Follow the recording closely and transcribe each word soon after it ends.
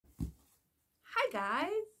guys.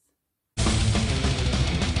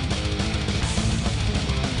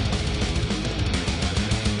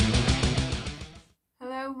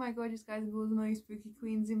 Hello my gorgeous guys, ghouls and all you spooky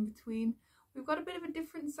queens in between. We've got a bit of a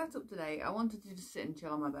different setup today. I wanted to just sit and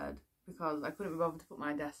chill on my bed because I couldn't be bothered to put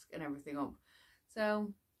my desk and everything up.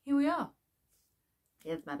 So here we are.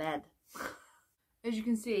 Here's my bed. As you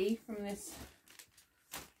can see from this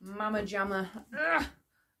mama jamma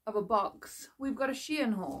of a box, we've got a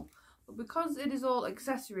Shein haul. But because it is all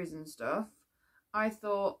accessories and stuff, I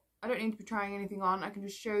thought I don't need to be trying anything on. I can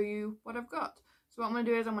just show you what I've got. So what I'm going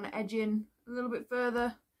to do is I'm going to edge in a little bit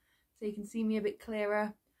further so you can see me a bit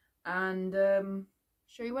clearer and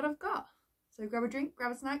show you what I've got. So grab a drink,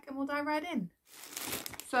 grab a snack, and we'll dive right in.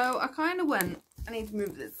 So I kind of went, I need to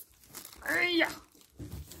move this.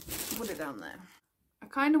 Put it down there. I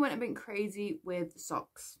kind of went a bit crazy with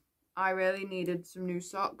socks. I really needed some new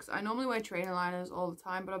socks. I normally wear trainer liners all the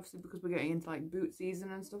time, but obviously because we're getting into like boot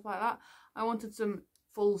season and stuff like that, I wanted some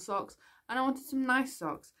full socks and I wanted some nice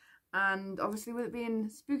socks. And obviously with it being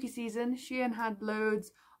spooky season, Shein had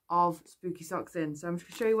loads of spooky socks in. So I'm just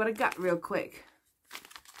going to show you what I got real quick.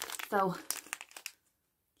 So,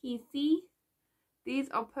 can you see? These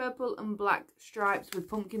are purple and black stripes with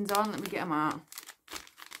pumpkins on. Let me get them out.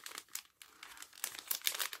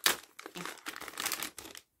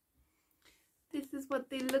 This is what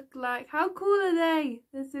they look like. How cool are they?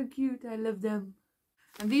 They're so cute. I love them.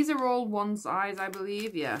 And these are all one size, I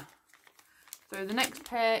believe. Yeah. So the next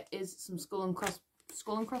pair is some skull and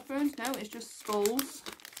crossbones. No, it's just skulls.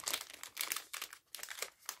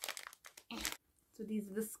 So these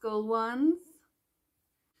are the skull ones.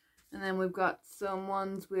 And then we've got some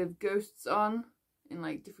ones with ghosts on in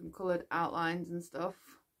like different coloured outlines and stuff.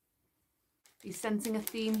 He's sensing a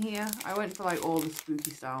theme here. I went for like all the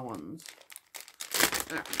spooky style ones.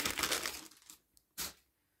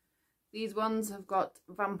 These ones have got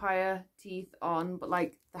vampire teeth on, but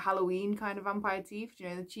like the Halloween kind of vampire teeth. You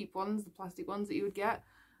know, the cheap ones, the plastic ones that you would get.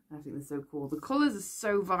 And I think they're so cool. The colours are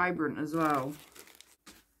so vibrant as well.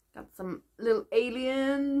 Got some little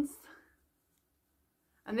aliens.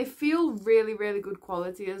 And they feel really, really good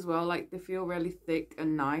quality as well. Like, they feel really thick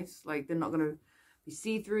and nice. Like, they're not going to be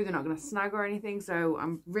see-through. They're not going to snag or anything. So,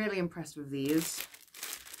 I'm really impressed with these.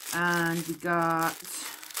 And we got...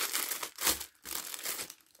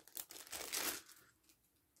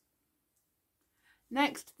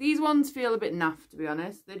 Next, these ones feel a bit naff, to be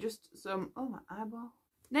honest. They're just some... Oh, my eyeball.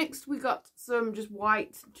 Next, we got some just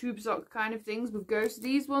white tube sock kind of things with ghosts.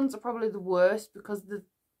 These ones are probably the worst because the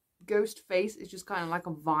ghost face is just kind of like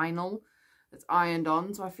a vinyl that's ironed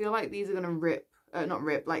on. So I feel like these are going to rip, not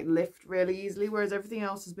rip, like lift really easily. Whereas everything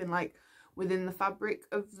else has been like within the fabric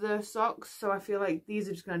of the socks. So I feel like these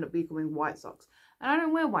are just going to end up becoming white socks. And I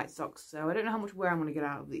don't wear white socks, so I don't know how much wear I'm going to get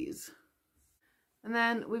out of these. And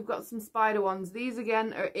then we've got some spider ones. These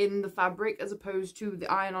again are in the fabric as opposed to the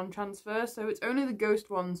iron-on transfer. So it's only the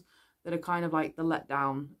ghost ones that are kind of like the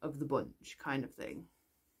letdown of the bunch kind of thing.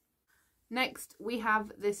 Next we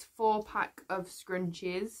have this 4-pack of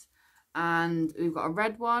scrunchies. And we've got a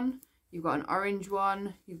red one, you've got an orange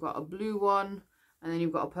one, you've got a blue one, and then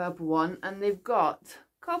you've got a purple one. And they've got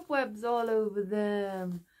cobwebs all over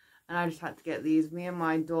them. And I just had to get these. Me and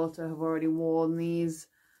my daughter have already worn these.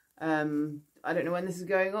 I don't know when this is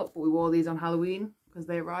going up, but we wore these on Halloween because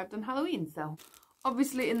they arrived on Halloween. So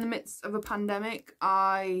obviously in the midst of a pandemic,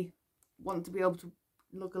 I want to be able to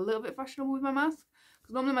look a little bit fashionable with my mask,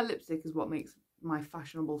 because normally my lipstick is what makes my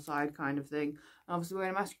fashionable side kind of thing. And obviously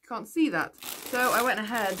wearing a mask, you can't see that. So I went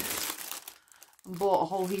ahead and bought a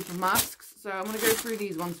whole heap of masks. So I'm going to go through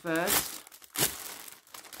these ones first.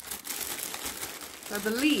 So I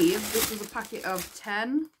believe this was a packet of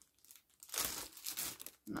 10.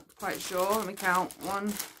 I'm not quite sure. Let me count.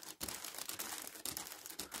 1.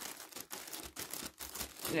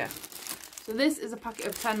 Yeah. So this is a packet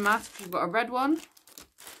of 10 masks. We've got a red one.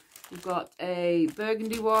 We've got a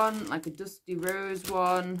burgundy one, like a dusty rose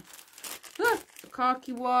one, a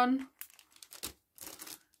khaki one,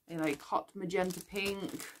 a like hot magenta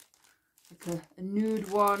pink, like a nude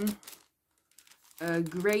one, a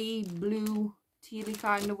grey, blue, tealy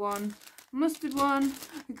kind of one, mustard one,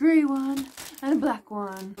 a grey one, and a black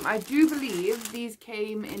one. I do believe these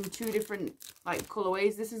came in 2 different like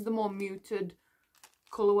colourways. This is the more muted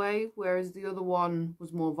colourway, whereas the other one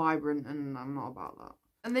was more vibrant, and I'm not about that.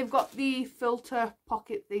 And they've got the filter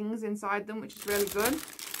pocket things inside them, which is really good.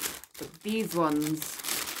 But these ones,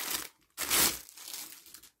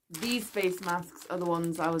 these face masks are the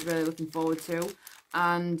ones I was really looking forward to.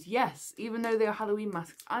 And yes, even though they are Halloween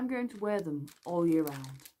masks, I'm going to wear them all year round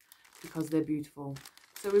because they're beautiful.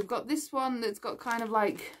 So we've got this one that's got kind of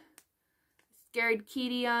like scared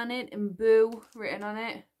kitty on it and boo written on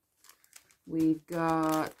it. We've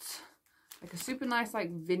got like a super nice like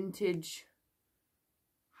vintage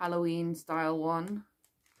Halloween style one.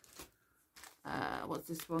 What's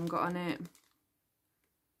this one got on it?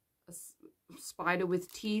 A spider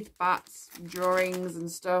with teeth, bats, drawings and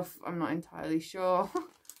stuff. I'm not entirely sure.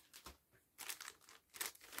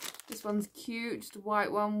 This one's cute, just a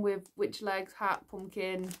white one with witch legs, hat,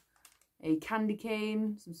 pumpkin, a candy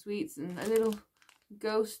cane, some sweets and a little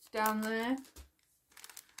ghost down there.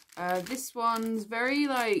 This one's very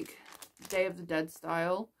like Day of the Dead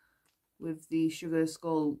style with the sugar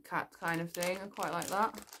skull cat kind of thing. I quite like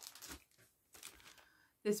that.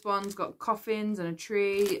 This one's got coffins and a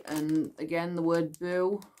tree and again the word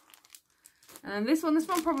boo. And this one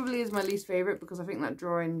probably is my least favourite because I think that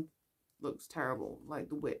drawing looks terrible. Like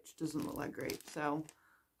the witch doesn't look that great. So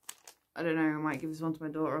I don't know, I might give this one to my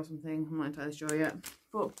daughter or something. I'm not entirely sure yet.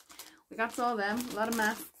 But we got all them, a lot of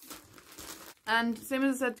masks. And same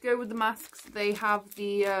as I said, to go with the masks, they have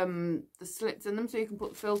the slits in them so you can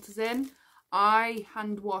put filters in. I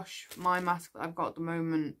hand wash my mask that I've got at the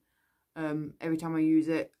moment every time I use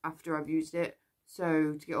it after I've used it,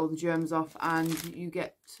 so to get all the germs off. And you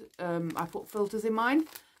get I put filters in mine,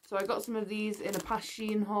 so I got some of these in a past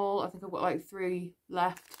Shein haul. I think I've got like 3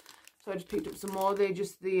 left, so I just picked up some more. They're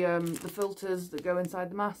just the filters that go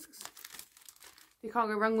inside the masks. You can't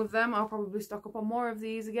go wrong with them. I'll probably stock up on more of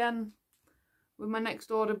these again with my next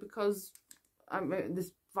order because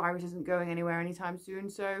this virus isn't going anywhere anytime soon,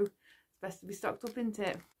 so it's best to be stocked up, isn't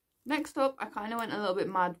it? Next up, I kind of went a little bit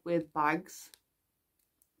mad with bags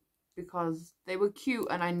because they were cute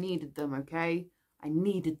and I needed them, okay? I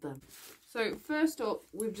needed them. So first up,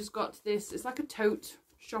 we've just got this, it's like a tote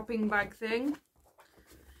shopping bag thing.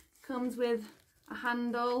 Comes with a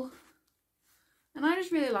handle and I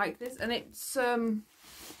just really like this, and it's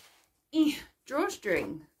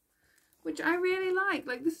drawstring, which I really like.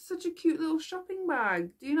 Like, this is such a cute little shopping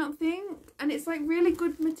bag, do you not think? And it's like really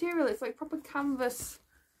good material. It's like proper canvas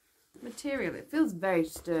material. It feels very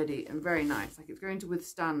sturdy and very nice, like it's going to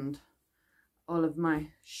withstand all of my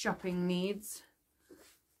shopping needs.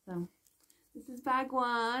 So this is bag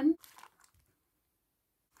 1.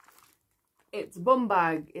 It's a bum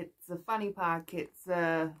bag, it's a fanny pack, it's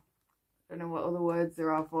a, I don't know what other words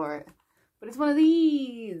there are for it, but it's one of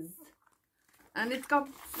these and it's got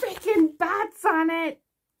freaking bats on it.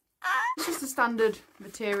 It's just a standard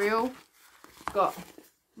material. It's got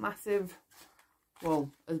massive, well,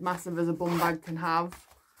 as massive as a bum bag can have,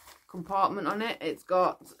 compartment on it. It's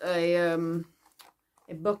got a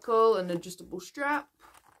buckle and adjustable strap.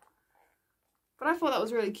 But I thought that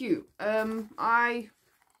was really cute. I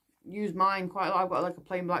use mine quite a lot. I've got like a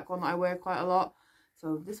plain black one that I wear quite a lot.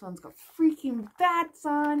 So this one's got freaking bats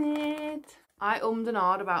on it. I ummed and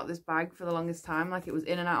ahed about this bag for the longest time. Like, it was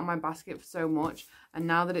in and out of my basket for so much. And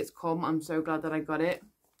now that it's come, I'm so glad that I got it.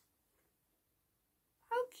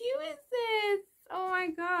 How cute is this? Oh my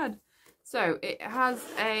god. So it has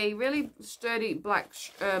a really sturdy black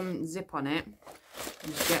zip on it.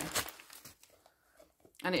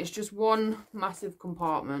 And it's just one massive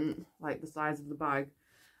compartment, like the size of the bag.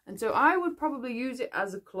 And so I would probably use it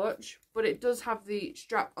as a clutch, but it does have the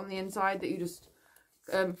strap on the inside that you just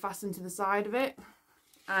fasten to the side of it.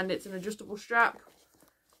 And it's an adjustable strap,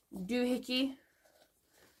 doohickey,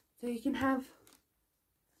 so you can have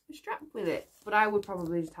a strap with it. But I would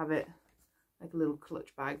probably just have it like a little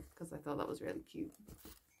clutch bag because I thought that was really cute.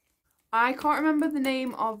 I can't remember the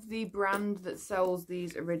name of the brand that sells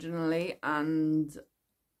these originally, and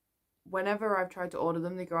whenever I've tried to order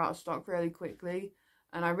them, they go out of stock really quickly.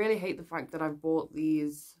 And I really hate the fact that I've bought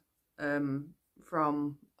these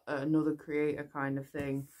from another creator kind of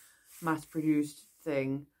thing, mass-produced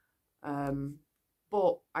thing.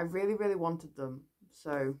 But I really, really wanted them.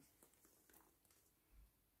 So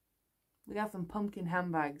we got some pumpkin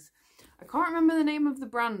handbags. I can't remember the name of the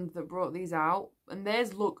brand that brought these out. And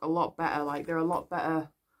theirs look a lot better. Like, they're a lot better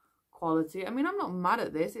quality. I mean, I'm not mad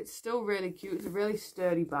at this. It's still really cute. It's a really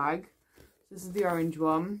sturdy bag. This is the orange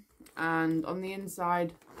one. And on the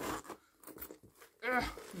inside, let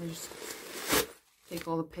me just take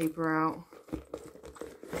all the paper out.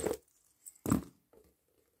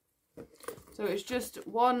 So it's just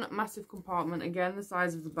one massive compartment, again the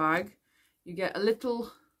size of the bag. You get a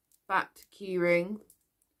little bat key ring,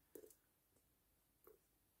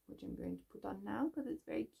 which I'm going to put on now because it's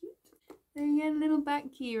very cute. There you get a little bat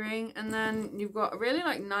key ring, and then you've got a really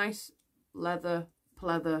like nice leather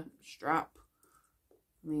pleather strap.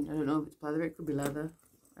 I mean, I don't know if it's pleather, it could be leather.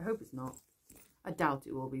 I hope it's not. I doubt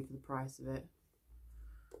it will be for the price of it.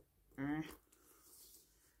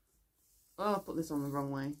 Oh, I put this on the wrong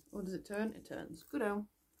way. Oh, does it turn? It turns. Good-o.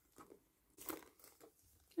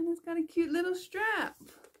 And it's got a cute little strap.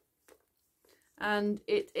 And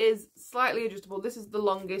it is slightly adjustable. This is the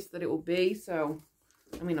longest that it will be. So,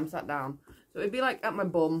 I mean, I'm sat down. So it'd be like at my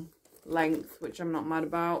bum length, which I'm not mad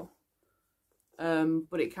about.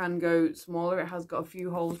 But it can go smaller. It has got a few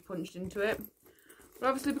holes punched into it. But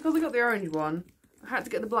obviously, because I got the orange one, I had to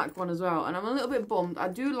get the black one as well. And I'm a little bit bummed. I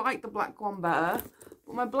do like the black one better.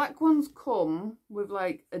 But my black ones come with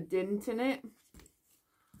like a dint in it.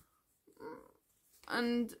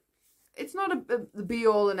 And it's not the be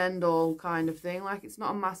all and end all kind of thing. Like, it's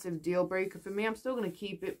not a massive deal breaker for me. I'm still going to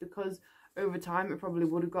keep it because over time it probably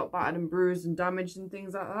would have got battered and bruised and damaged and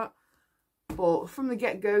things like that. But from the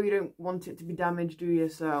get-go, you don't want it to be damaged, do you?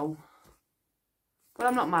 So, but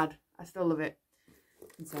I'm not mad. I still love it.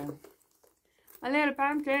 And so, my little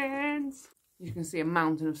pumpkins. You can see a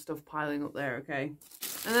mountain of stuff piling up there, okay?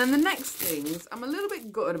 And then the next things, I'm a little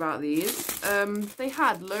bit gutted about these. They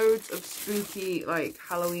had loads of spooky, like,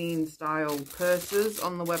 Halloween style purses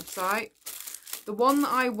on the website. The one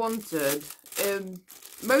that I wanted,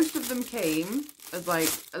 most of them came as like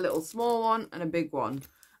a little small one and a big one.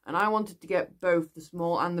 And I wanted to get both the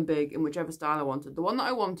small and the big in whichever style I wanted. The one that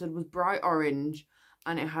I wanted was bright orange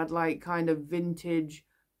and it had like kind of vintage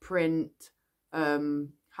print,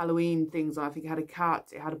 Halloween things. I think it had a cat,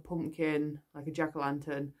 it had a pumpkin, like a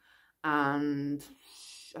jack-o'-lantern, and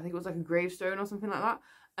I think it was like a gravestone or something like that.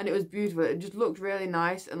 And it was beautiful. It just looked really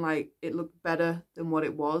nice and like it looked better than what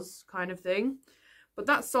it was, kind of thing. But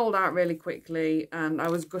that sold out really quickly and I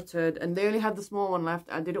was gutted, and they only had the small one left.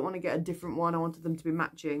 I didn't want to get a different one. I wanted them to be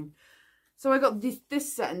matching. So I got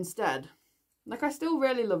this set instead. Like, I still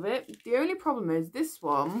really love it. The only problem is this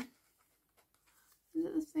one, is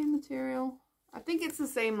it the same material? I think it's the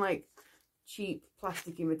same, like, cheap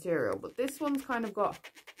plasticky material, but this one's kind of got,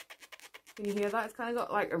 can you hear that? It's kind of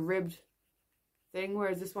got like a ribbed thing,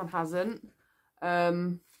 whereas this one hasn't. I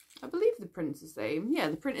believe the print's the same. Yeah,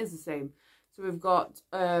 the print is the same. So we've got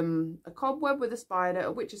a cobweb with a spider,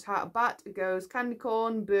 a witch's hat, a bat, a ghost, candy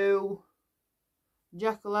corn, boo,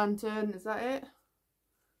 jack-o'-lantern. Is that it?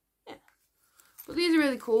 Yeah. But these are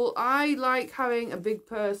really cool. I like having a big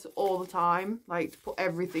purse all the time, like to put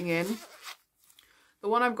everything in. The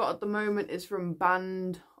one I've got at the moment is from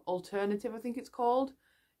Band Alternative, I think it's called.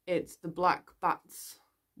 It's the black bats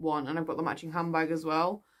one, and I've got the matching handbag as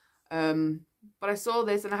well. But I saw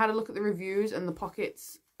this and I had a look at the reviews, and the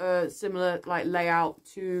pockets similar like layout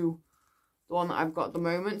to the one that I've got at the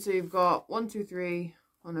moment. So you've got 1, 2, 3,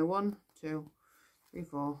 oh no, 1, 2, 3,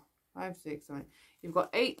 4, 5, 6, 7. You've got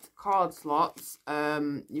 8 card slots.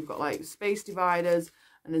 You've got like space dividers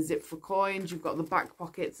and a zip for coins. You've got the back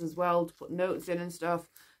pockets as well to put notes in and stuff.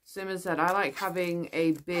 Sim said, I like having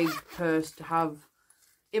a big purse to have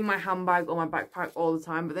in my handbag or my backpack all the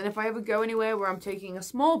time. But then if I ever go anywhere where I'm taking a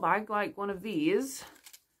small bag, like one of these,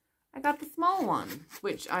 I got the small one,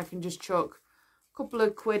 which I can just chuck a couple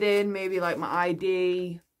of quid in, maybe like my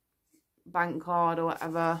ID, bank card or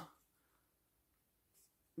whatever.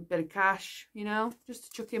 A bit of cash, you know, just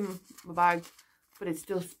to chuck in my bag. But it's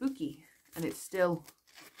still spooky and it's still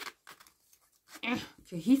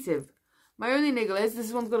cohesive. My only niggle is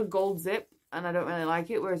this one's got a gold zip and I don't really like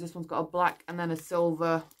it, whereas this one's got a black and then a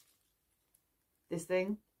silver, this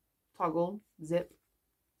thing, toggle, zip.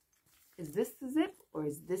 Is this the zip or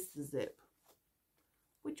is this the zip?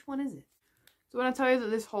 Which one is it? So when I tell you that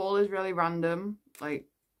this haul is really random, like,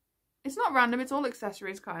 it's not random, it's all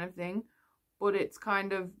accessories kind of thing, but it's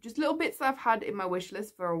kind of just little bits that I've had in my wish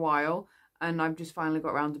list for a while and I've just finally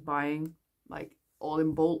got around to buying, like, all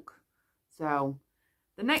in bulk. So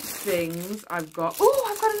the next things I've got, oh,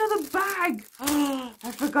 I've got another bag. Oh,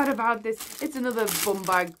 I forgot about this. It's another bum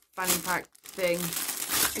bag fanny pack thing.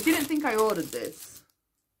 I didn't think I ordered this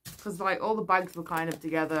because like all the bags were kind of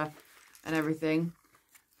together and everything.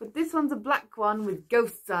 But this one's a black one with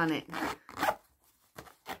ghosts on it.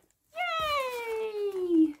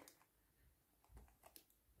 Yay!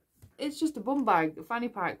 It's just a bum bag, a fanny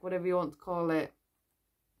pack, whatever you want to call it.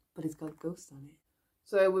 But it's got ghosts on it.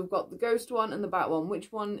 So we've got the ghost one and the bat one.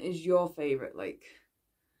 Which one is your favourite? Like,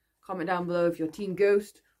 comment down below if you're team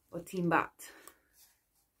ghost or team bat.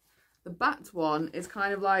 The bat one is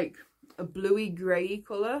kind of like a bluey grey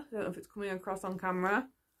colour. I don't know if it's coming across on camera.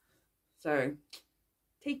 So,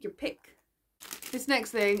 take your pick. This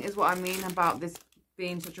next thing is what I mean about this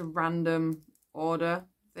being such a random order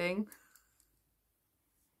thing.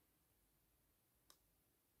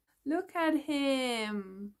 Look at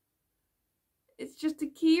him. It's just a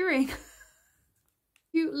keyring.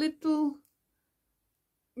 Cute little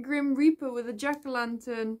Grim Reaper with a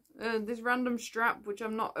jack-o'-lantern. This random strap, which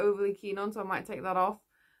I'm not overly keen on, so I might take that off.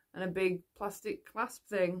 And a big plastic clasp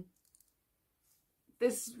thing.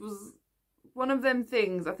 This was one of them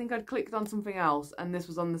things. I think I'd clicked on something else and this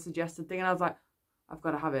was on the suggested thing. And I was like, I've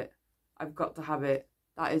got to have it. I've got to have it.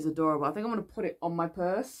 That is adorable. I think I'm going to put it on my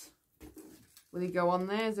purse. Will he go on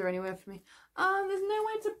there? Is there anywhere for me? There's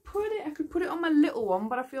nowhere to put it. I could put it on my little one,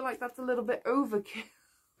 but I feel like that's a little bit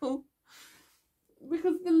overkill.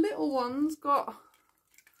 Because the little one's got...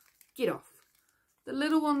 Get off. The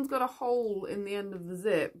little one's got a hole in the end of the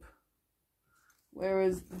zip.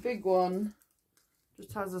 Whereas the big one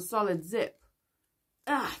just has a solid zip.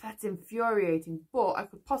 Ah, that's infuriating. But I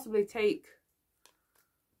could possibly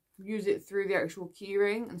use it through the actual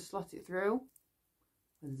keyring and slot it through.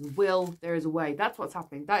 There's a will, there is a way. That's what's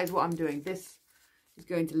happening. That is what I'm doing. This is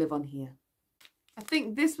going to live on here. I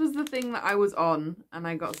think this was the thing that I was on and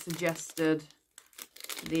I got suggested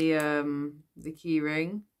the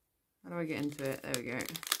keyring. How do I get into it? There we go.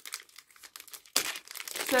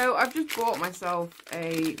 So I've just bought myself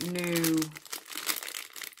a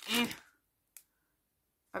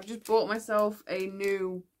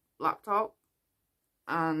new laptop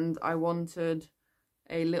and I wanted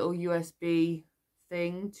a little USB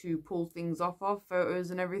thing to pull things off of,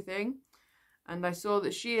 photos and everything. And I saw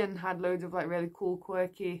that Shein had loads of like really cool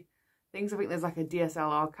quirky things. I think there's like a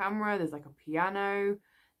DSLR camera, there's like a piano,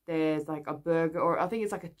 there's like a burger, or I think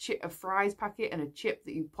it's like a fries packet and a chip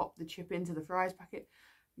that you pop the chip into the fries packet.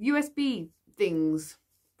 USB things.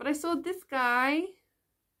 But I saw this guy.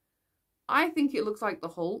 I think it looks like the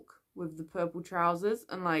Hulk with the purple trousers.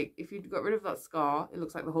 And like, if you got rid of that scar, it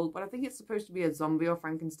looks like the Hulk. But I think it's supposed to be a zombie or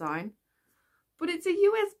Frankenstein. But it's a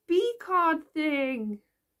USB card thing.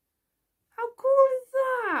 How cool is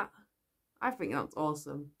that? I think that's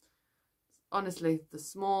awesome. Honestly, the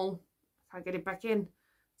small, I can't get it back in.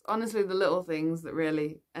 It's honestly the little things that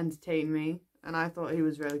really entertain me. And I thought he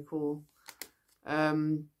was really cool.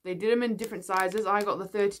 They did them in different sizes. I got the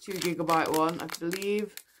 32GB one. I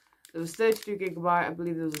believe there was 32GB. I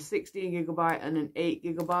believe there was a 16GB and an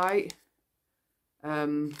 8GB.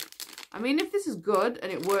 I mean, if this is good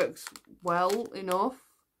and it works well enough,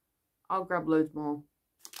 I'll grab loads more.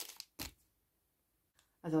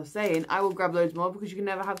 As I was saying, I will grab loads more because you can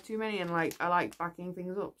never have too many, and like I like backing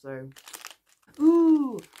things up, so.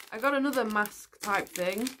 Ooh, I got another mask type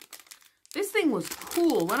thing. This thing was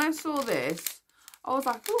cool. When I saw this, I was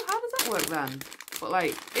like, oh, how does that work then? But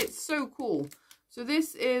like, it's so cool. So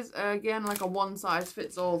this is, again, like a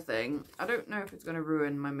one-size-fits-all thing. I don't know if it's going to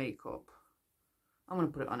ruin my makeup. I'm going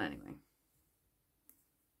to put it on anyway.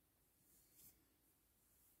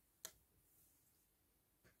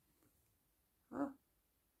 Oh.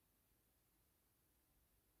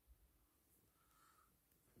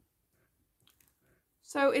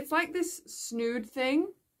 So it's like this snood thing.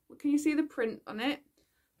 Can you see the print on it?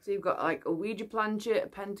 So you've got like a Ouija planchet, a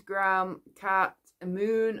pentagram, a cat, a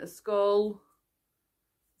moon, a skull.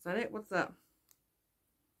 Is that it? What's that?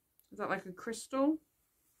 Is that like a crystal?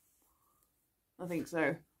 I think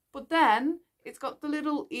so. But then it's got the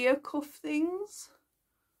little ear cuff things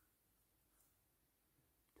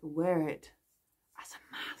to wear it as a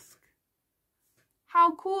mask.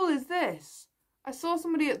 How cool is this? I saw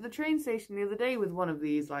somebody at the train station the other day with one of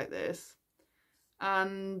these like this.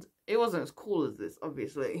 And it wasn't as cool as this,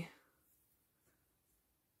 obviously.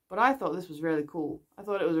 But I thought this was really cool. I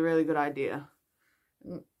thought it was a really good idea.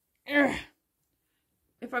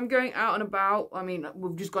 If I'm going out and about, I mean,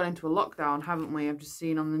 we've just gone into a lockdown, haven't we? I've just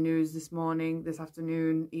seen on the news this morning, this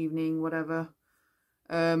afternoon, evening, whatever,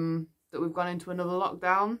 that we've gone into another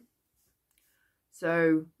lockdown.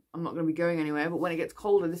 So I'm not going to be going anywhere. But when it gets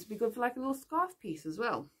colder, this would be good for like a little scarf piece as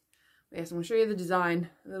well. But yes, I'm going to show you the design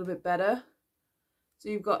a little bit better. So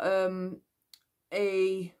you've got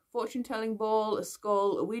a fortune-telling ball, a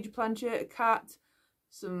skull, a Ouija planchet, a cat,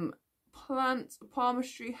 some plants, a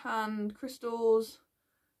palmistry hand, crystals,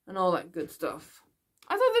 and all that good stuff.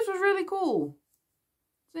 I thought this was really cool.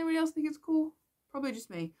 Does anybody else think it's cool? Probably just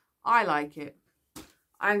me. I like it.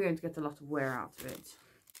 I'm going to get a lot of wear out of it.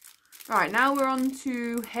 Alright, now we're on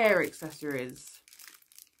to hair accessories.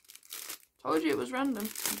 Told you it was random.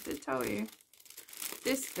 I did tell you.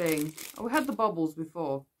 This thing. Oh, we had the bobbles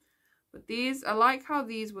before. But these, I like how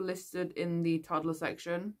these were listed in the toddler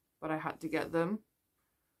section, but I had to get them.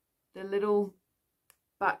 They're little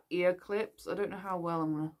back ear clips. I don't know how well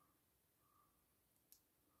I'm gonna...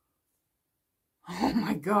 Oh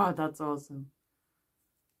my god, that's awesome.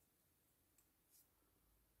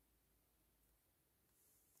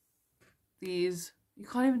 These, you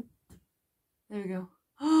can't even... There we go.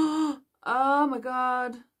 Oh my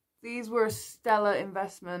god. These were a stellar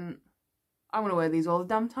investment. I'm going to wear these all the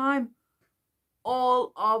damn time.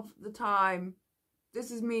 All of the time.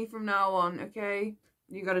 This is me from now on, okay?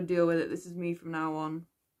 You got to deal with it. This is me from now on.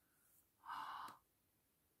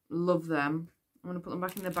 Love them. I'm going to put them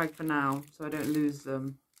back in the bag for now so I don't lose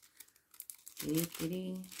them.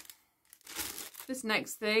 This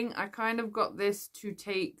next thing, I kind of got this to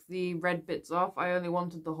take the red bits off. I only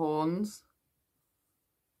wanted the horns.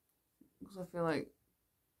 Because I feel like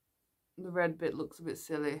the red bit looks a bit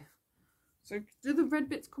silly. So, do the red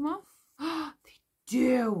bits come off? They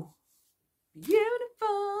do!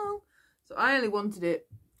 Beautiful! So, I only wanted it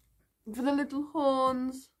for the little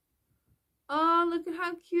horns. Oh, look at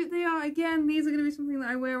how cute they are. Again, these are going to be something that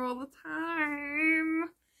I wear all the time.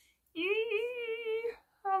 Eee!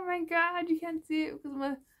 Oh my god, you can't see it because of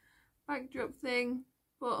my backdrop thing.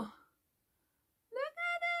 But look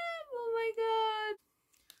at them! Oh my god.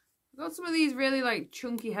 I got some of these really like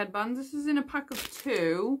chunky headbands. This is in a pack of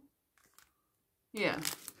 2. Yeah.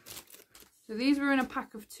 So these were in a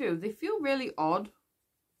pack of 2. They feel really odd.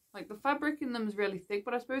 Like the fabric in them is really thick,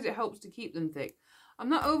 but I suppose it helps to keep them thick. I'm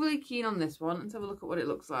not overly keen on this one. Let's have a look at what it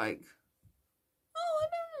looks like. Oh, I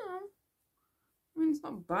don't know. I mean, it's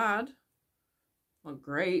not bad. Not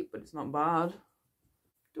great, but it's not bad.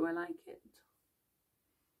 Do I like it?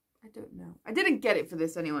 I don't know. I didn't get it for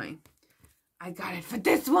this anyway. I got it for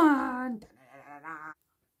this one.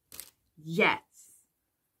 Yes.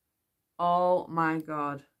 Oh my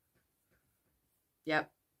god.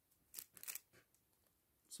 Yep.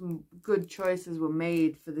 Some good choices were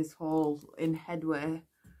made for this haul in headwear.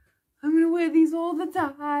 I'm going to wear these all the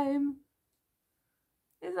time.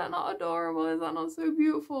 Is that not adorable? Is that not so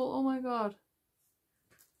beautiful? Oh my god.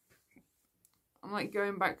 I'm like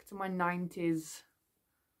going back to my 90s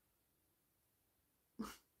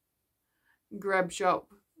grab shop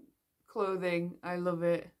clothing. I love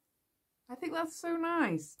it. I think that's so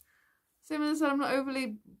nice. Same as I said, I'm not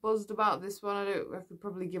overly buzzed about this one. I could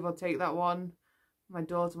probably give or take that one. My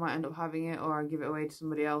daughter might end up having it, or I'll give it away to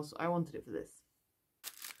somebody else. I wanted it for this.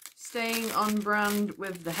 Staying on brand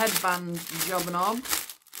with the headband job and ob.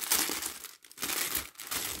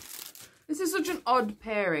 This is such an odd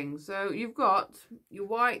pairing. So you've got your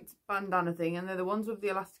white bandana thing, and they're the ones with the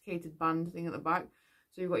elasticated band thing at the back.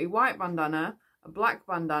 So you've got your white bandana, a black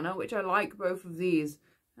bandana, which I like both of these.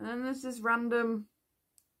 And then there's this random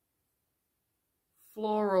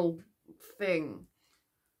floral thing.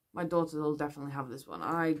 My daughter will definitely have this one.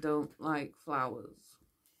 I don't like flowers.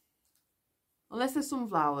 Unless there's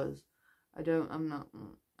sunflowers. I'm not.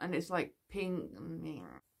 And it's like pink. Is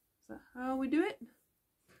that how we do it?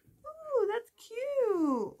 Ooh, that's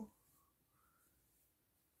cute.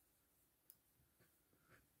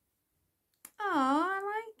 Oh, I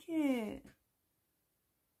like it.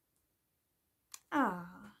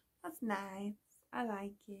 Ah, that's nice. I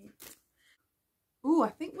like it. Ooh, I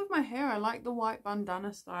think with my hair, I like the white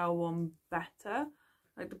bandana style one better.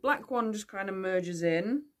 Like the black one just kind of merges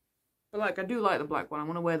in. But like, I do like the black one. I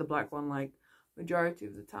want to wear the black one like majority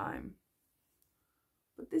of the time.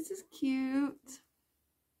 But this is cute.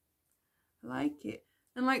 I like it.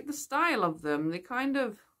 And like the style of them, they kind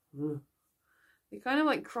of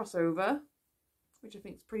like cross over, which I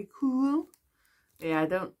think is pretty cool. Yeah, I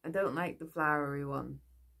don't like the flowery one.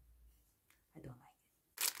 I don't like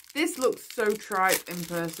it. This looks so trite in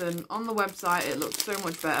person. On the website, it looks so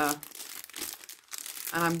much better.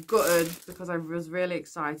 And I'm gutted because I was really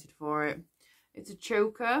excited for it. It's a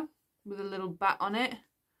choker with a little bat on it.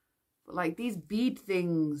 But like these bead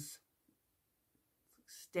things,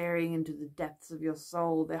 staring into the depths of your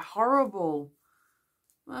soul. They're horrible.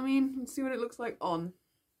 I mean, let's see what it looks like on.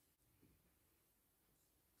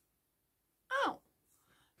 Oh.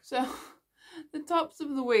 So, the tops of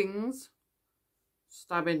the wings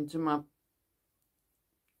stab into my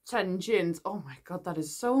 10 chins. Oh my god, that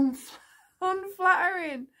is so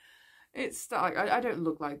unflattering. It's like, I don't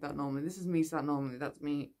look like that normally. This is me sat normally. That's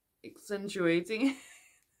me accentuating.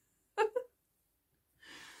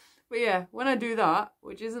 But yeah, when I do that,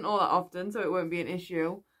 which isn't all that often, so it won't be an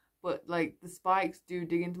issue, but like the spikes do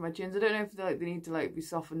dig into my chins. I don't know if they need to like be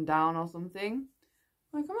softened down or something.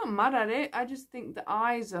 Like, I'm not mad at it. I just think the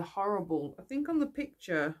eyes are horrible. I think on the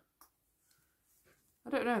picture, I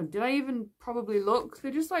don't know, did I even probably look?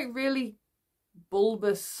 They're just like really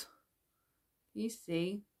bulbous. You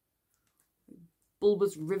see?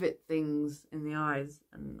 Bulbous rivet things in the eyes,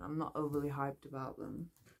 and I'm not overly hyped about them.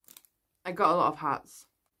 I got a lot of hats.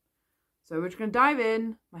 So we're just going to dive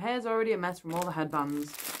in. My hair's already a mess from all the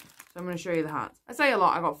headbands. So I'm going to show you the hats. I say a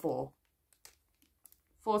lot, I got 4.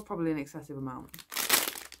 4 is probably an excessive amount.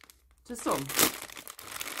 To some.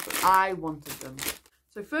 But I wanted them.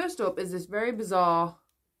 So first up is this very bizarre,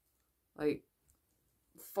 like,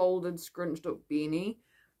 folded, scrunched up beanie.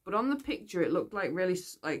 But on the picture, it looked like really,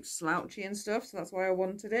 like, slouchy and stuff. So that's why I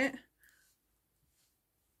wanted it.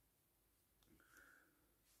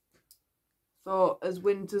 Thought as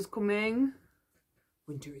winter's coming,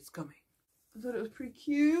 winter is coming. I thought it was pretty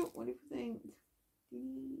cute. What do you think?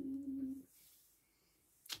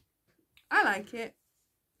 I like it.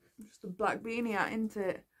 Just a black beanie hat, isn't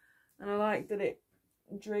it? And I like that it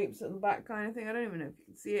drapes at the back kind of thing. I don't even know if you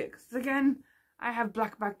can see it, because again, I have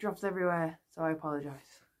black backdrops everywhere, so I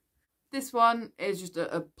apologise. This one is just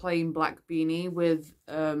a plain black beanie with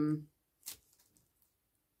on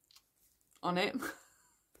it.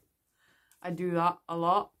 I do that a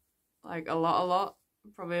lot, like a lot.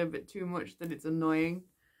 Probably a bit too much that it's annoying.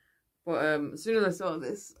 But as soon as I saw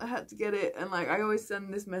this, I had to get it. And like, I always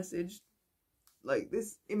send this message, like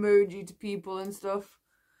this emoji to people and stuff.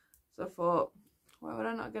 So I thought, why would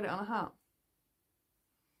I not get it on a hat?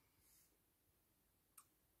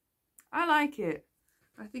 I like it.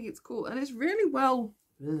 I think it's cool. And it's really well,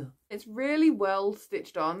 it's really well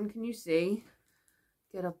stitched on. Can you see?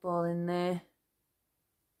 Get up all in there.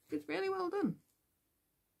 It's really well done.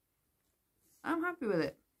 I'm happy with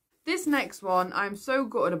it. This next one I'm so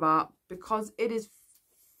gutted about because it is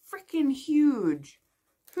freaking huge.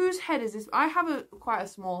 Whose head is this? I have quite a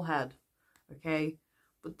small head, okay?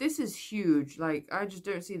 But this is huge. Like, I just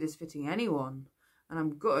don't see this fitting anyone. And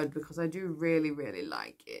I'm gutted because I do really, really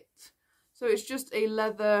like it. So it's just a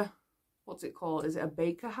leather, what's it called? Is it a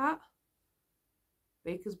baker hat?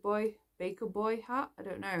 Baker boy hat? I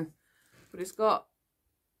don't know. But it's got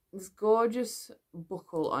this gorgeous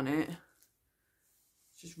buckle on it.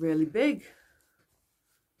 It's just really big.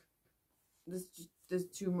 There's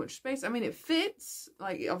too much space. I mean, it fits.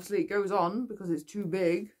 Like, obviously it goes on because it's too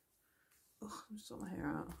big. Ugh, I'm just sorting my hair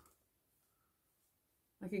out.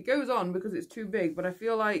 Like, it goes on because it's too big, but I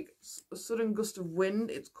feel like a sudden gust of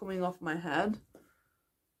wind, it's coming off my head.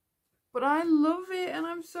 But I love it, and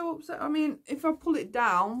I'm so upset. I mean, if I pull it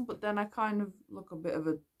down, but then I kind of look a bit of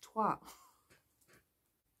a twat.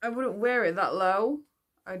 I wouldn't wear it that low.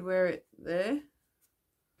 I'd wear it there.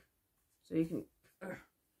 So you can...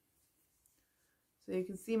 So you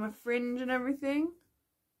can see my fringe and everything.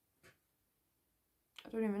 I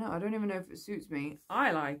don't even know. I don't even know if it suits me.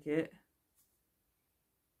 I like it.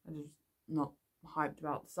 I'm just not hyped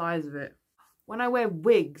about the size of it. When I wear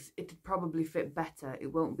wigs, it'd probably fit better.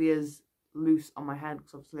 It won't be as loose on my head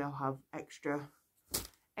because obviously I'll have extra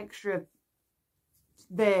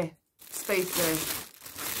there, space there.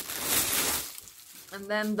 And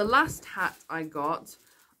then the last hat I got,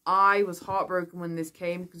 I was heartbroken when this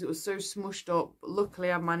came because it was so smushed up. But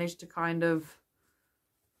luckily I managed to kind of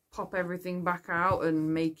pop everything back out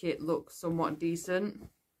and make it look somewhat decent.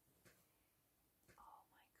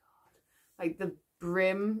 Like, the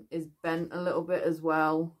brim is bent a little bit as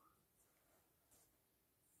well.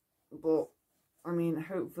 But, I mean,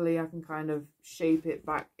 hopefully I can kind of shape it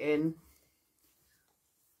back in.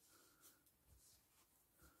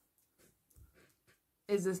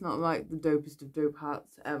 Is this not like the dopest of dope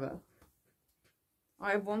hats ever?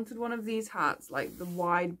 I've wanted one of these hats, like the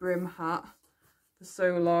wide brim hat, for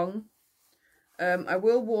so long. I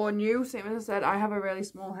will warn you, same as I said, I have a really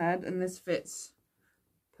small head and this fits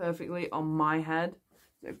perfectly on my head.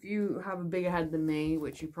 So if you have a bigger head than me,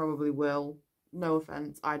 which you probably will, no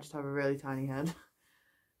offense, I just have a really tiny head.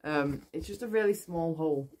 It's just a really small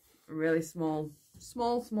hole, a really small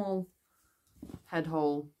head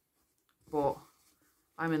hole, but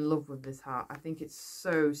I'm in love with this hat. I think it's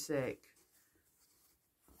so sick.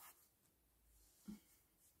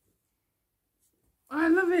 I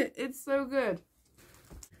love it. It's so good.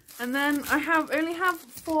 And then I only have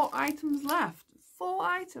 4 items left. 4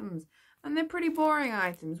 items, and they're pretty boring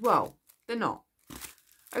items. Well, they're not.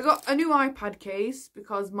 I got a new iPad case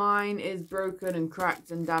because mine is broken and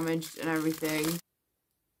cracked and damaged and everything.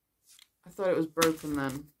 I thought it was broken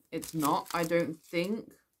then. It's not, I don't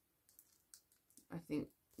think. I think,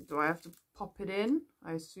 do I have to pop it in?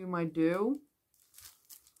 I assume I do.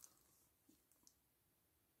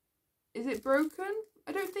 Is it broken?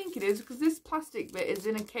 I don't think it is because this plastic bit is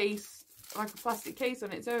in a case, like a plastic case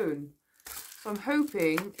on its own. So I'm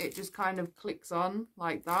hoping it just kind of clicks on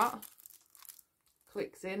like that.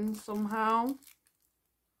 Clicks in somehow.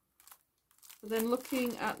 But then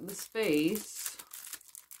looking at the space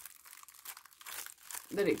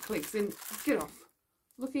that it clicks in, get off.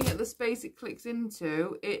 Looking at the space it clicks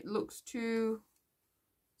into, it looks too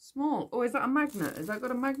small. Oh, is that a magnet? Has that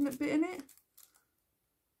got a magnet bit in it?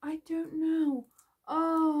 I don't know.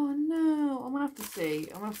 Oh no, I'm gonna have to see.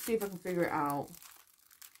 I'm gonna have to see if I can figure it out.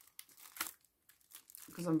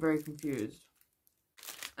 because I'm very confused.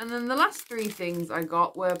 And then the last 3 things I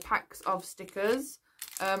got were packs of stickers.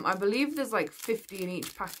 I believe there's like 50 in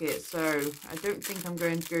each packet, so I don't think I'm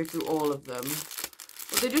going to go through all of them.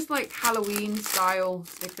 But they're just like Halloween style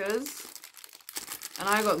stickers. And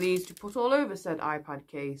I got these to put all over said iPad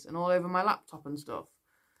case and all over my laptop and stuff.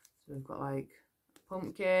 So we've got like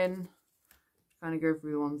pumpkin. Kind of go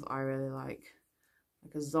through the ones that I really like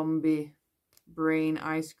a zombie brain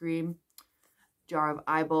ice cream, jar of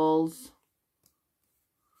eyeballs.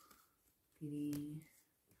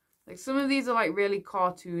 Like some of these are like really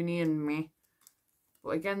cartoony and meh.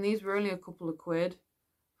 But again, these were only a couple of quid.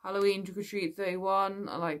 Halloween Trick or Treat 31.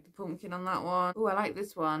 I like the pumpkin on that one. Oh, I like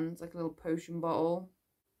this one. It's like a little potion bottle.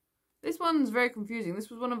 This one's very confusing. This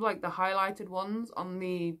was one of like the highlighted ones on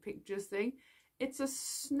the pictures thing. It's a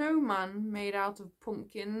snowman made out of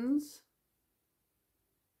pumpkins.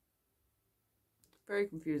 Very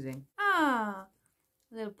confusing. Ah,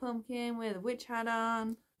 a little pumpkin with a witch hat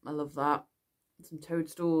on. I love that. Some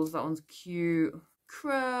toadstools. That one's cute.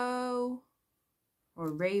 Crow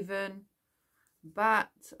or raven. Bat.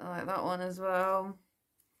 I like that one as well.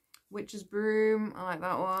 Witch's broom. I like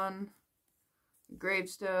that one.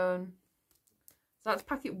 Gravestone. So that's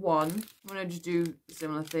packet 1. I'm going to just do a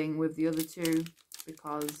similar thing with the other 2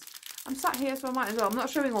 because I'm sat here, so I might as well. I'm not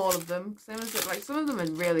showing all of them. Like some of them are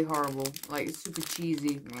really horrible, like super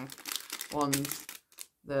cheesy ones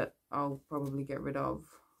that I'll probably get rid of.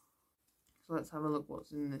 So let's have a look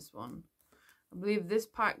what's in this one. I believe this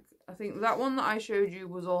pack, I think that one that I showed you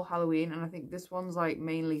was all Halloween, and I think this one's like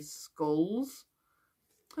mainly skulls.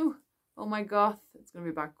 Oh my goth. It's going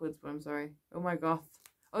to be backwards, but I'm sorry. Oh my goth.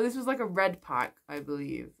 Oh, this was like a red pack, I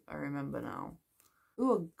believe. I remember now.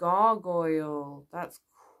 Ooh, a gargoyle. That's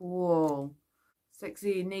cool.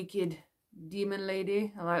 Sexy, naked demon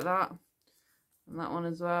lady. I like that. And that one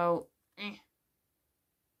as well. Pretty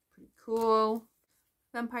cool.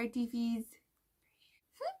 Vampire teefies.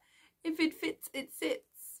 If it fits, it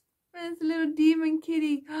sits. There's a little demon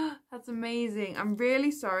kitty. That's amazing. I'm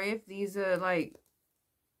really sorry if these are like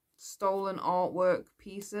stolen artwork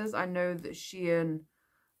pieces. I know that Shein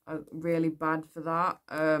are really bad for that.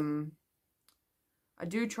 I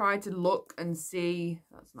do try to look and see.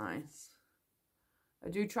 That's nice. I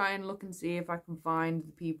do try and look and see if I can find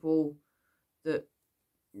the people that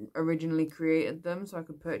originally created them so I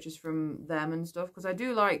could purchase from them and stuff, because I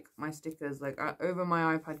do like my stickers. Like over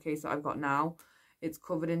my iPad case that I've got now, it's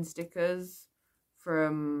covered in stickers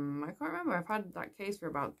from, I can't remember, I've had that case for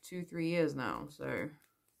about 2-3 years now. So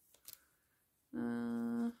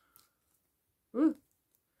ooh.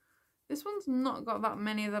 This one's not got that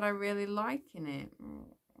many that I really like in it.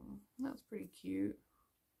 That's pretty cute.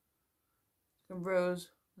 A rose,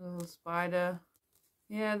 a little spider.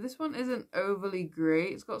 Yeah, this one isn't overly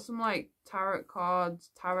great. It's got some like tarot cards,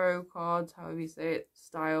 however you say it,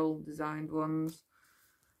 style designed ones.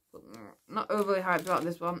 But not overly hyped about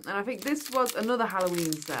this one. And I think this was another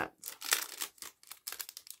Halloween set.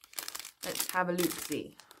 Let's have a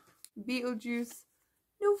look-see. Beetlejuice,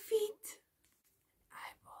 no feet.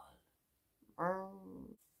 Eyeball.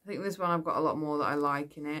 I think this one I've got a lot more that I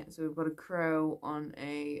like in it. So we've got a crow on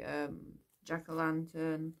a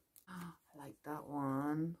jack-o'-lantern. I like that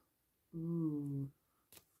one. Ooh.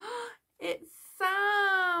 It's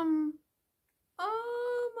Sam.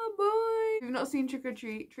 Oh, my boy. If you've not seen Trick or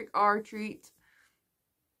Treat, Trick or Treat,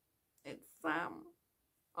 it's Sam.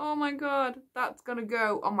 Oh my god, that's gonna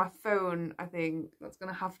go on my phone. I think that's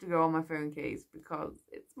gonna have to go on my phone case because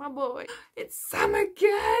it's my boy. It's Sam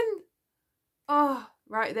again. Oh,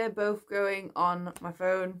 right, they're both going on my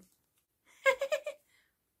phone.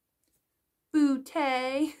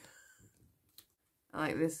 Bootay. I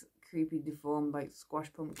like this creepy deformed like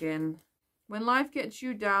squash pumpkin. When life gets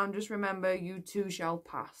you down, just remember you too shall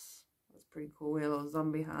pass. That's pretty cool. With a little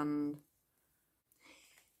zombie hand.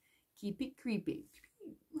 Keep it creepy.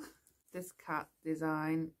 This cat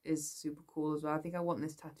design is super cool as well. I think I want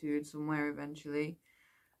this tattooed somewhere eventually.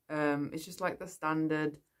 It's just like the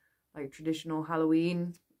standard, like traditional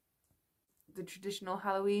Halloween. The traditional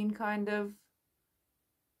Halloween kind of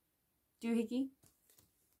doohickey.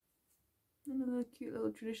 Another cute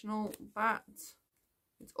little traditional bat.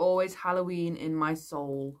 It's always Halloween in my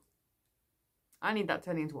soul. I need that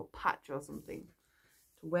turning into a patch or something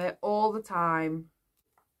to wear all the time.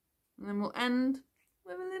 And then we'll end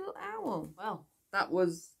with a little owl. Well, that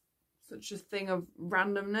was such a thing of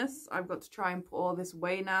randomness. I've got to try and put all this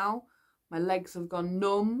away now. My legs have gone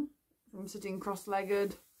numb from sitting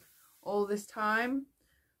cross-legged all this time.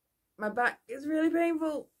 My back is really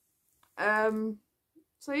painful.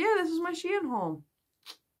 So yeah, this was my Shein haul.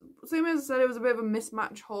 Same as I said, it was a bit of a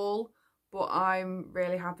mismatch haul, but I'm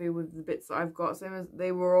really happy with the bits that I've got. Same as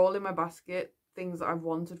they were all in my basket, things that I've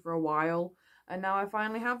wanted for a while, and now I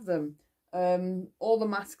finally have them. All the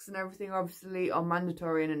masks and everything obviously are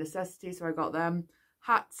mandatory and a necessity, so I got them.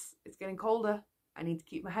 Hats, it's getting colder. I need to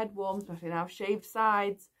keep my head warm, especially now I've shaved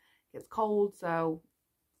sides. It gets cold, so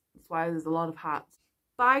that's why there's a lot of hats.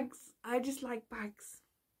 Bags, I just like bags,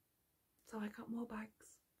 so I got more bags.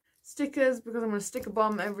 Stickers, because I'm going to sticker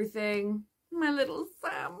bomb everything. My little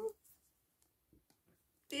Sam.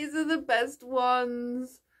 These are the best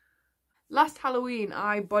ones. Last Halloween,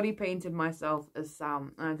 I body painted myself as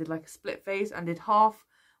Sam, and I did like a split face and did half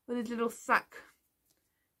with his little sack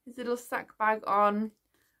bag on,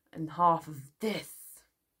 and half of this,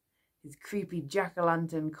 his creepy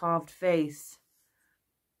jack-o'-lantern carved face.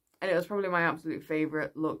 And it was probably my absolute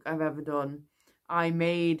favourite look I've ever done. I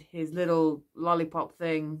made his little lollipop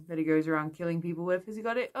thing that he goes around killing people with. Has he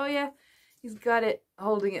got it? Oh yeah, he's got it.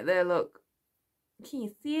 Holding it there, look. Can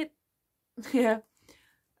you see it? Yeah.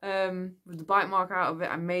 With the bite mark out of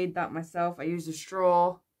it, I made that myself. I used a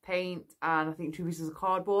straw, paint, and I think 2 pieces of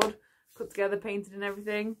cardboard put together, painted and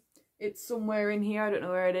everything. It's somewhere in here. I don't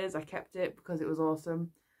know where it is. I kept it because it was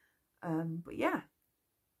awesome. But yeah,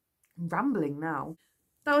 I'm rambling now.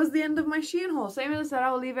 That was the end of my Shein haul. Same as I said,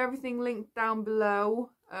 I'll leave everything linked down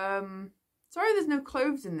below. Sorry there's no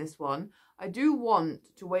clothes in this one. I do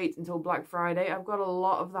want to wait until Black Friday. I've got a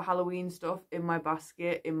lot of the Halloween stuff in my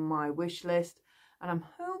basket, in my wish list. And I'm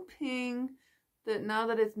hoping that now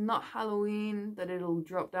that it's not Halloween, that it'll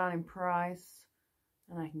drop down in price.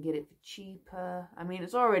 And I can get it for cheaper. I mean,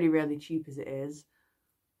 it's already really cheap as it is.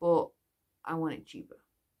 But I want it cheaper.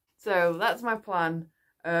 So that's my plan.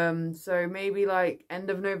 So maybe like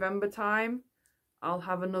end of November time, I'll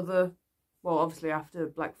have another, well obviously after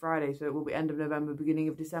Black Friday, so it will be end of November, beginning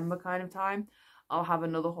of December kind of time, I'll have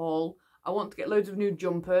another haul. I want to get loads of new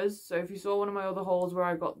jumpers, so if you saw one of my other hauls where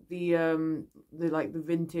I got the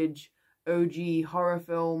vintage OG horror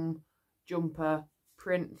film jumper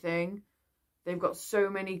print thing, they've got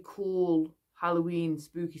so many cool Halloween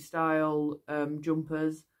spooky style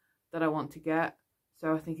jumpers that I want to get.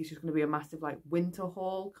 So I think it's just going to be a massive like winter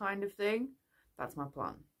haul kind of thing. That's my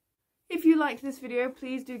plan. If you liked this video,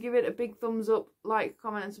 please do give it a big thumbs up, like,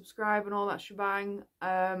 comment and subscribe and all that shebang.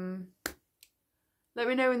 Let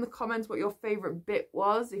me know in the comments what your favourite bit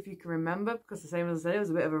was, if you can remember, because the same as I said, it was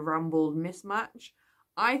a bit of a rambled mismatch.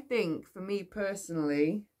 I think, for me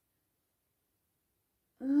personally,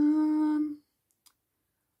 I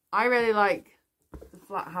really like the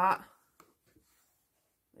flat hat.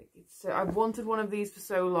 So I've wanted one of these for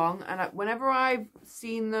so long, and whenever I've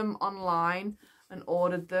seen them online and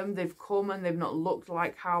ordered them, they've come and they've not looked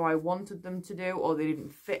like how I wanted them to do, or they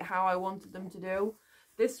didn't fit how I wanted them to do.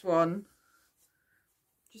 This one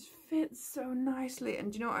just fits so nicely,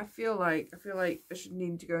 and do you know what I feel like? I feel like I should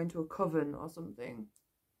need to go into a coven or something.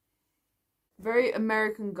 Very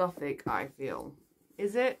American Gothic, I feel.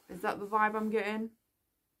 Is it? Is that the vibe I'm getting?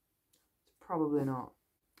 Probably not.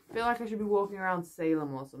 I feel like I should be walking around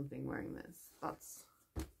Salem or something wearing this. That's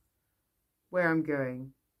where I'm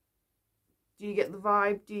going. Do you get the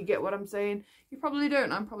vibe? Do you get what I'm saying? You probably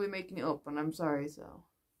don't. I'm probably making it up, and I'm sorry, so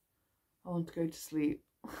I want to go to sleep.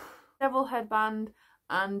 Devil headband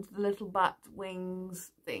and the little bat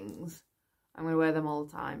wings things. I'm going to wear them all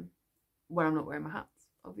the time when I'm not wearing my hats,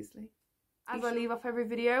 obviously. As I leave off every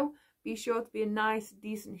video, be sure to be a nice,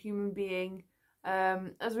 decent human being.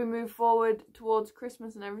 As we move forward towards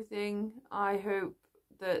Christmas and everything, I hope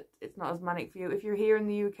that it's not as manic for you. If you're here in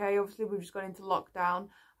the UK, obviously we've just gone into lockdown.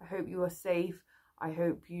 I hope you are safe. I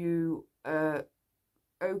hope you are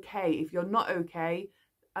okay. If you're not okay,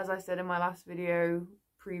 as I said in my last video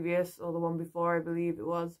previous, or the one before I believe it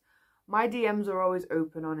was, my DMs are always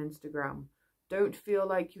open on Instagram. Don't feel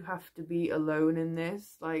like you have to be alone in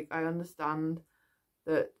this. Like, I understand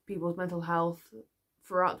that people's mental health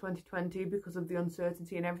throughout 2020, because of the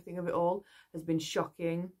uncertainty and everything of it all, has been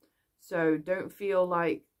shocking. So don't feel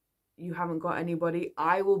like you haven't got anybody.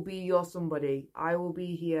 I will be your somebody. I will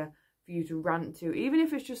be here for you to rant to, even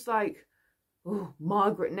if it's just like, oh,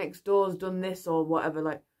 Margaret next door's done this or whatever.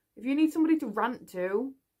 Like, if you need somebody to rant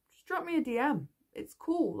to, just drop me a DM. It's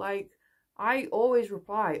cool. Like, I always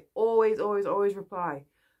reply. Always reply.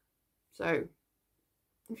 So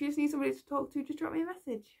if you just need somebody to talk to, just drop me a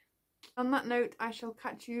message. On that note, I shall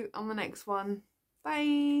catch you on the next one.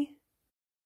 Bye!